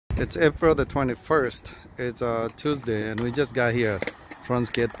It's April the 21st. It's Tuesday, and we just got here from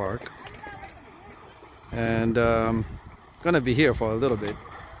skate park, and gonna be here for a little bit.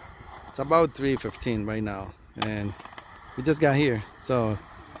 It's about 3:15 right now, and we just got here, so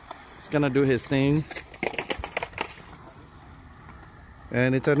it's gonna do his thing.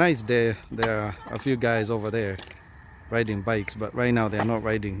 And it's a nice day. There are a few guys over there riding bikes, but right now they're not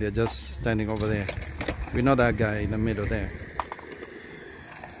riding, they're just standing over there. We know that guy in the middle there.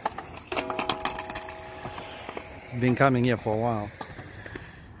 He's been coming here for a while.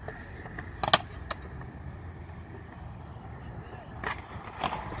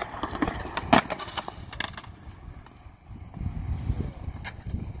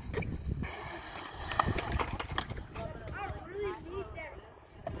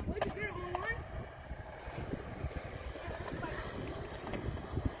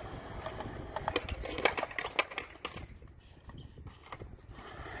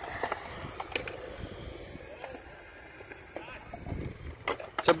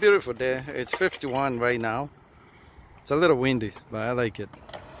 It's a beautiful day. It's 51 right now. It's a little windy, but I like it.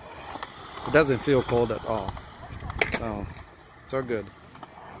 It doesn't feel cold at all. So it's all good.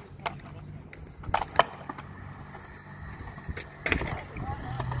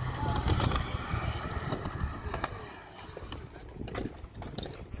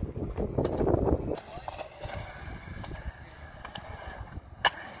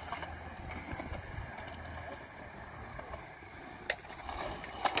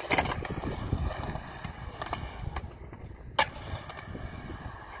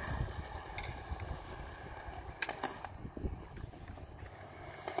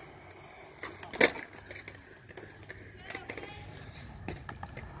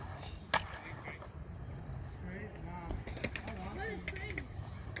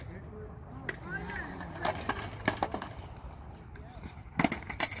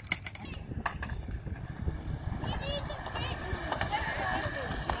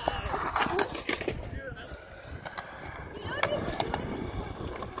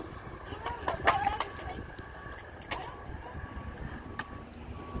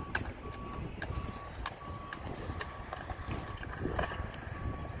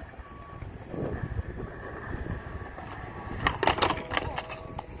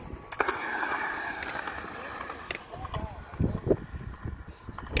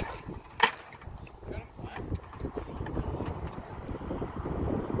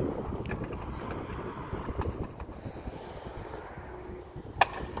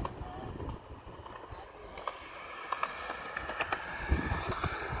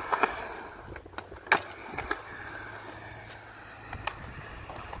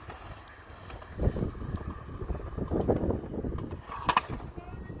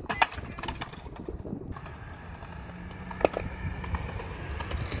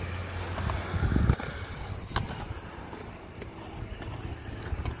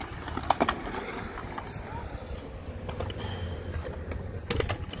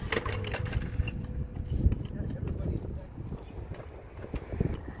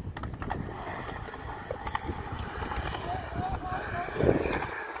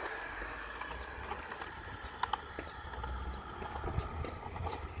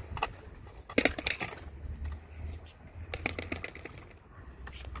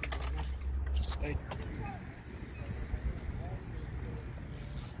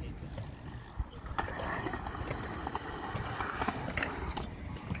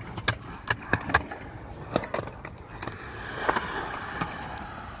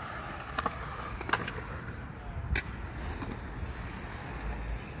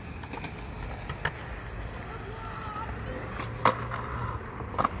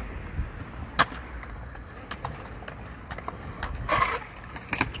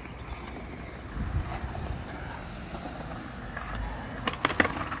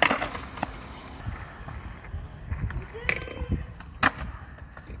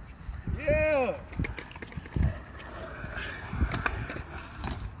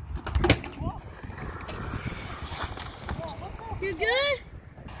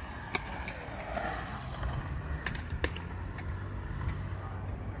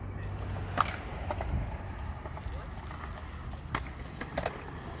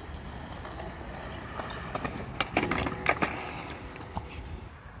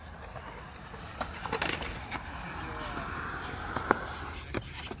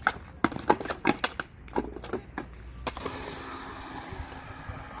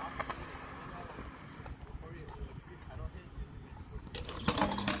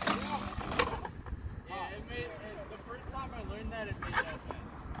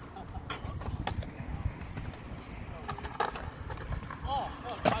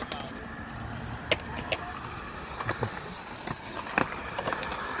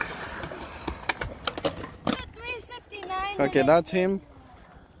 Okay, that's him.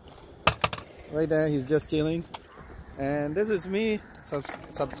 Right there, he's just chilling. And this is me.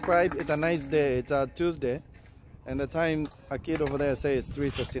 Subscribe. It's a nice day. It's a Tuesday. And the time a kid over there says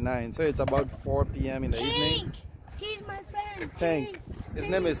 3:59. So it's about 4 p.m. in the evening. He's my friend. Tank. His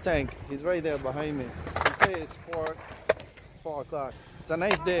name is Tank. He's right there behind me. He says 4 o'clock. It's a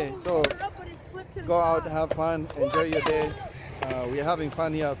nice day. So go out, have fun, enjoy your day. We're having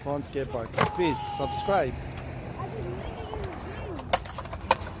fun here at Front Skate Park. Please subscribe.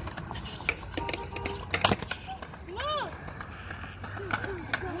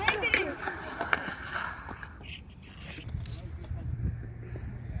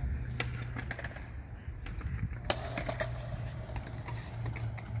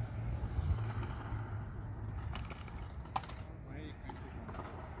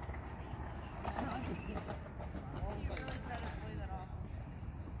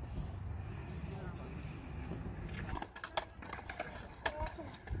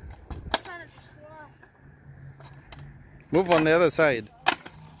 Move on the other side.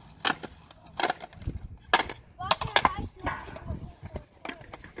 Bro,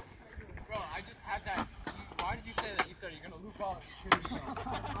 I just had that. Why did you say that? You said you're gonna loop off.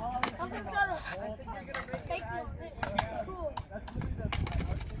 Cool.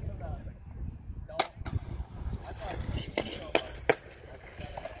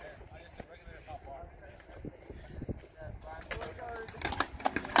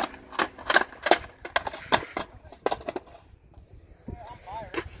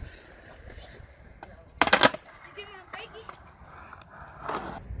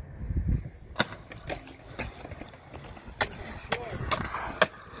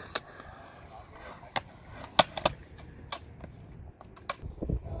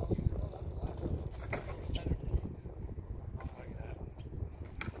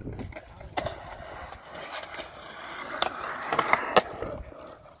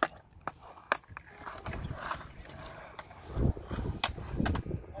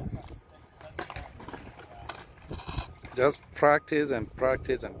 Just practice and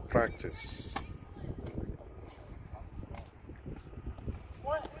practice and practice.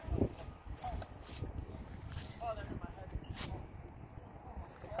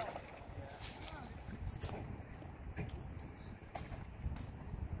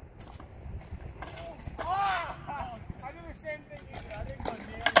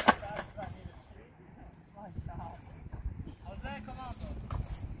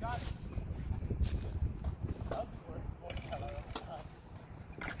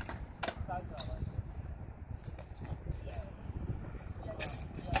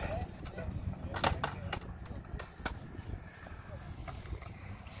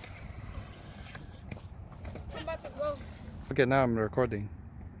 Okay, now I'm recording.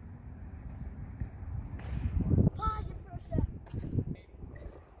 Pause it for a sec.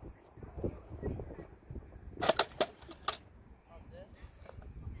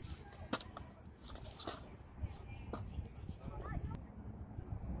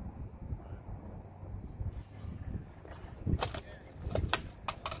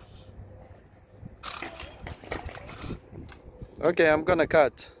 Okay, I'm gonna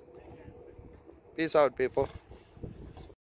cut. Peace out, people.